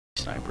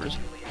snipers.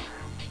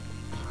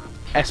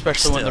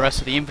 Especially when the rest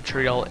of the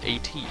infantry all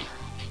AT.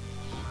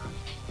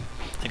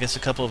 I guess a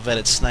couple of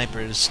vetted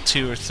snipers,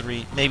 2 or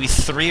 3, maybe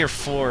 3 or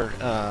 4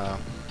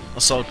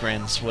 assault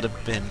grins would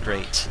have been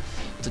great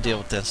to deal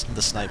with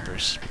the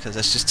snipers, because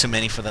that's just too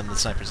many for them, the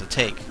snipers, to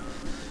take.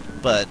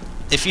 But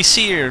if you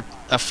see a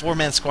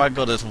 4-man squad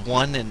go to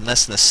 1 in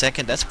less than a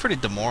second, that's pretty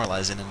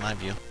demoralizing in my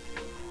view.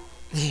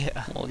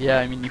 Yeah. Well, yeah,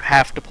 I mean, you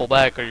have to pull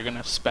back or you're going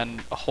to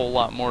spend a whole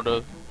lot more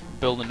to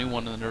build a new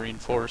one and then to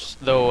reinforce.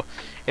 Though,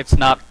 it's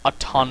not a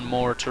ton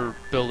more to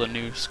build a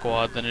new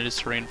squad than it is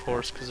to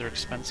reinforce, because they're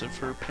expensive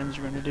for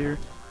Panzer Grenadier.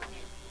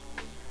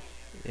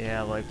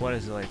 Yeah, like, what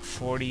is it, like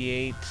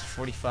 48,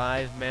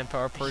 45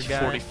 manpower per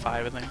guy?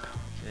 45, I think.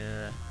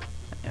 Yeah.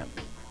 Yep.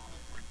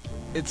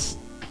 It's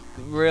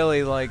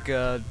really like,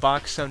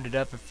 Box summed it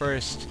up at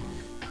first.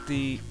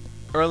 The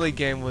early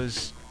game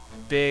was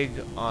big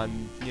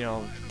on, you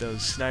know,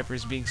 those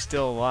snipers being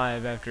still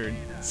alive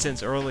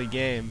since early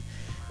game,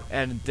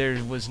 and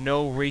there was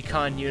no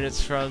recon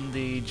units from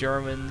the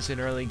Germans in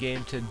early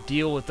game to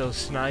deal with those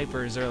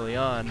snipers early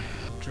on,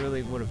 which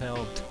really would have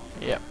helped.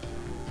 Yep.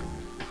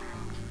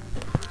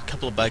 A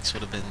couple of bikes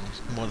would have been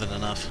more than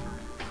enough,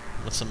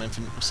 with some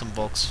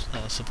Volks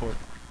support,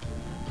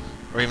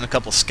 or even a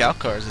couple scout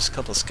cars. Just a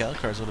couple of scout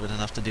cars would have been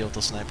enough to deal with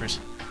those snipers.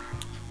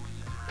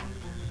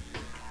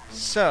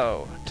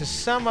 So, to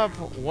sum up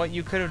what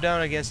you could have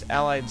done against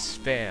Allied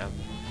spam,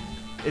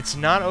 it's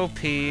not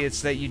OP,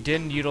 it's that you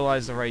didn't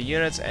utilize the right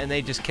units, and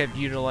they just kept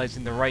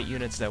utilizing the right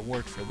units that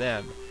worked for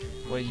them.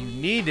 What you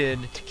needed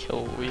to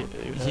kill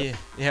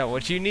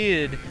what you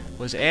needed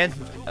was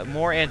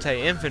more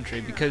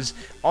anti-infantry, because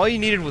all you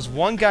needed was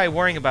one guy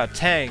worrying about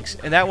tanks,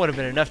 and that would have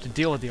been enough to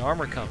deal with the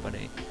armor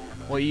company.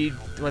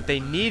 What they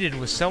needed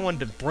was someone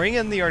to bring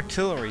in the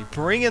artillery,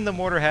 bring in the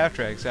mortar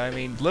half-tracks. I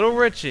mean,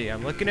 lilrichy,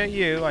 I'm looking at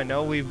you. I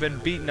know we've been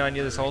beating on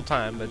you this whole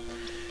time, but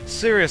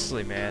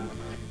seriously, man,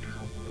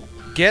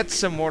 get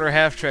some mortar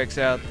half-tracks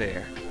out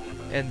there,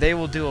 and they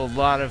will do a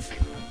lot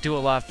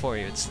for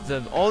you. It's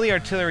the only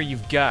artillery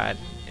you've got,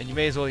 and you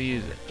may as well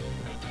use it.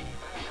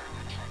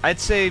 I'd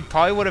say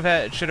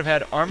probably should have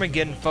had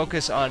Armorgedon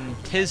focus on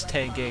his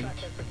tanking.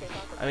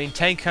 I mean,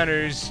 tank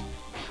hunters,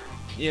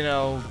 you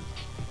know,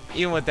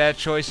 even with that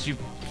choice,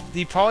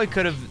 he probably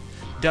could have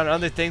done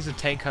other things with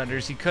tank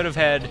hunters. He could have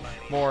had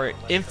more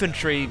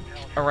infantry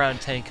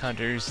around tank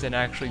hunters than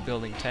actually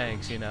building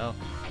tanks, you know.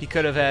 He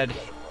could have had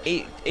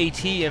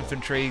AT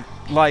infantry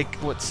like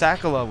what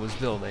sakula was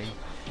building.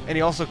 And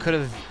he also could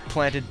have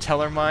planted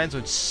teller mines,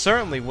 which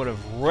certainly would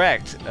have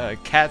wrecked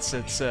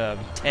katsutSS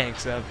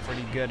tanks up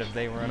pretty good if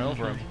they run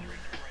over them.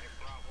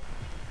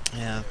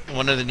 Yeah,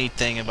 one other neat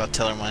thing about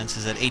teller mines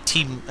is that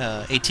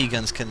AT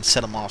guns can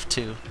set them off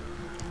too.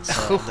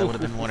 So that would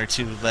have been 1 or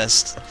 2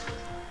 less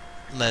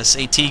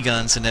AT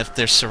guns, and if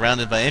they're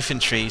surrounded by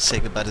infantry, say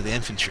goodbye to the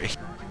infantry.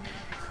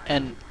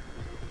 And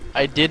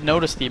I did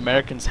notice the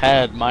Americans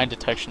had mine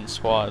detection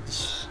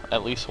squads,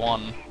 at least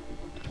one.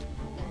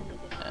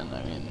 And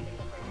I mean,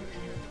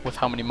 with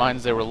how many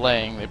mines they were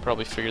laying, they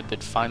probably figured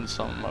they'd find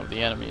some of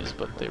the enemies,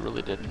 but they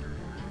really didn't.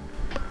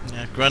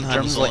 Yeah,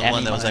 Grundhelm was the only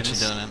one that was actually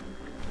doing it.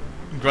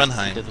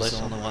 Grundhelm was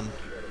the only one.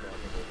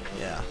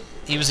 Yeah,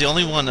 he was the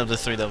only one of the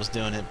 3 that was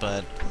doing it,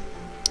 but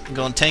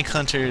going tank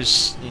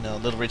hunters, you know,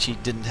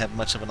 lilrichy didn't have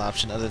much of an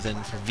option other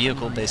than for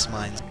vehicle-based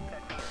mines,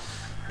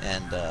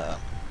 and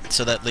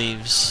so that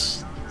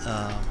leaves.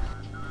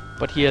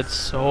 But he had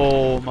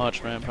so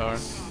much manpower.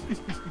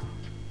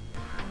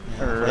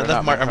 Yeah, I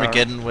left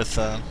Armorgedon with.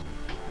 Yeah.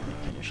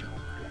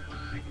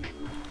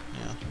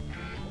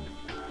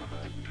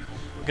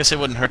 I guess it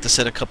wouldn't hurt to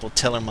set a couple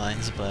teller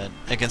mines, but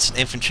against an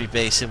infantry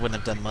base, it wouldn't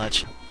have done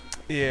much.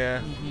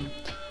 Yeah.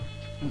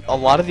 A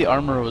lot of the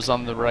armor was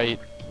on the right,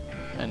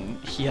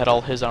 and he had all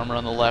his armor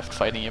on the left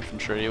fighting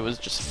infantry. It was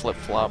just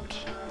flip-flopped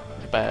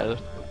bad.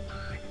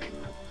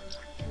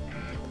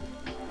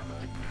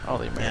 Oh,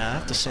 the American. Yeah, I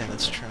have to say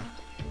that's true.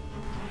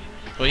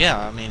 Well, yeah,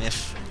 I mean,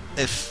 if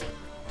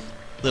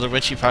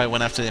lilrichy probably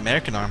went after the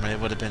American armor, it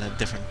would have been a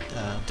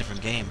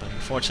different game. But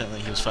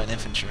unfortunately, he was fighting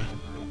infantry.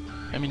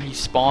 I mean, he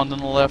spawned on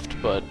the left,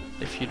 but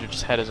if he'd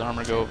just had his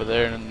armor go over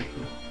there, and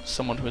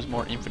someone who was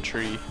more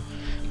infantry,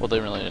 well, they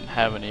really didn't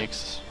have any.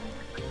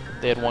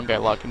 They had one guy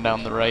locking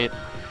down the right.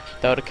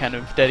 That would have kind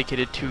of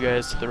dedicated 2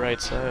 guys to the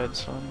right side,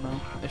 so I don't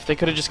know. If they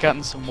could have just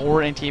gotten some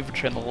more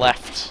anti-infantry on the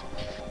left,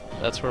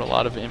 that's where a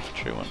lot of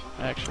infantry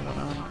actually went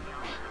on.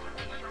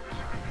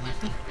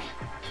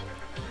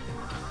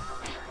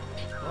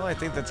 Well, I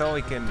think that's all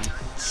we can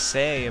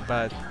say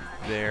about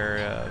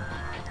their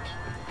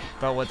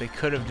about what they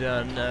could have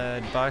done.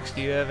 Box,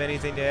 do you have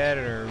anything to add,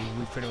 or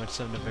we pretty much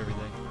summed up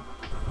everything?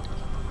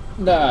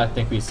 Nah, I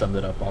think we summed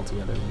it up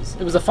altogether.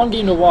 It was a fun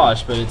game to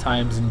watch, but at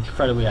times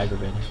incredibly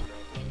aggravating.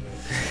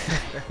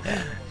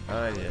 Yeah.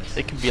 Oh, yes.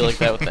 It can be like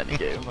that with any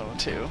game, though,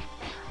 too.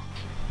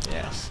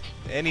 Yes.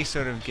 Any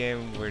sort of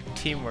game where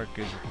teamwork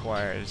is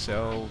required.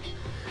 So,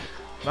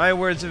 my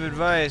words of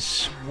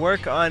advice,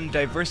 work on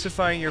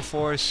diversifying your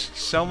force.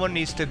 Someone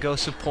needs to go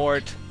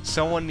support.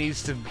 Someone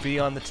needs to be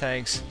on the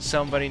tanks.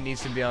 Somebody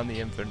needs to be on the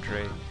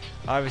infantry.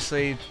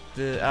 Obviously,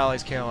 the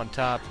Allies came on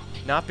top,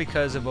 not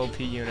because of OP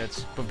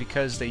units, but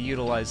because they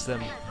utilized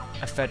them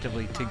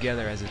effectively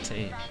together as a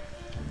team.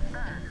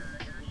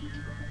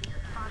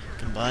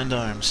 Combined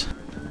arms.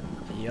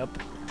 Yep.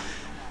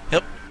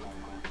 Yep.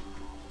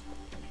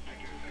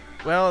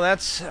 Well,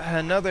 that's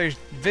another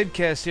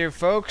vidcast here,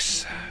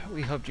 folks.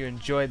 We hope you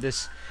enjoyed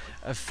this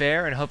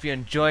affair and hope you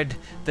enjoyed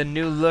the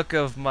new look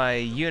of my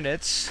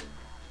units.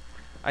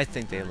 I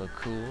think they look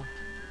cool.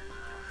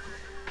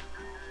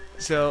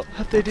 So,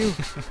 How'd they do?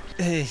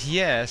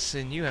 yes,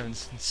 and you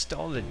haven't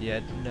installed it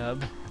yet,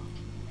 nub.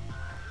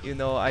 You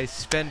know, I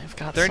spent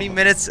 30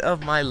 minutes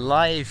of my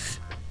life.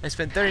 I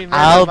spent 30 minutes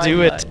I'll of my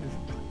do life. it.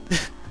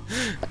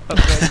 Okay,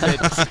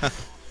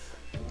 bitch.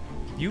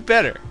 You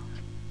better.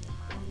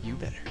 You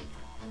better.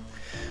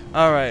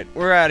 Alright,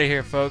 we're out of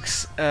here,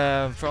 folks.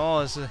 For all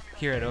of us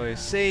here at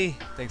OSC,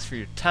 thanks for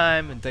your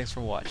time and thanks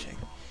for watching.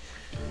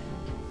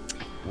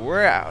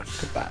 We're out.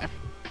 Goodbye.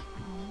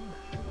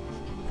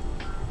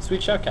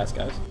 Sweet shoutcast,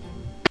 guys.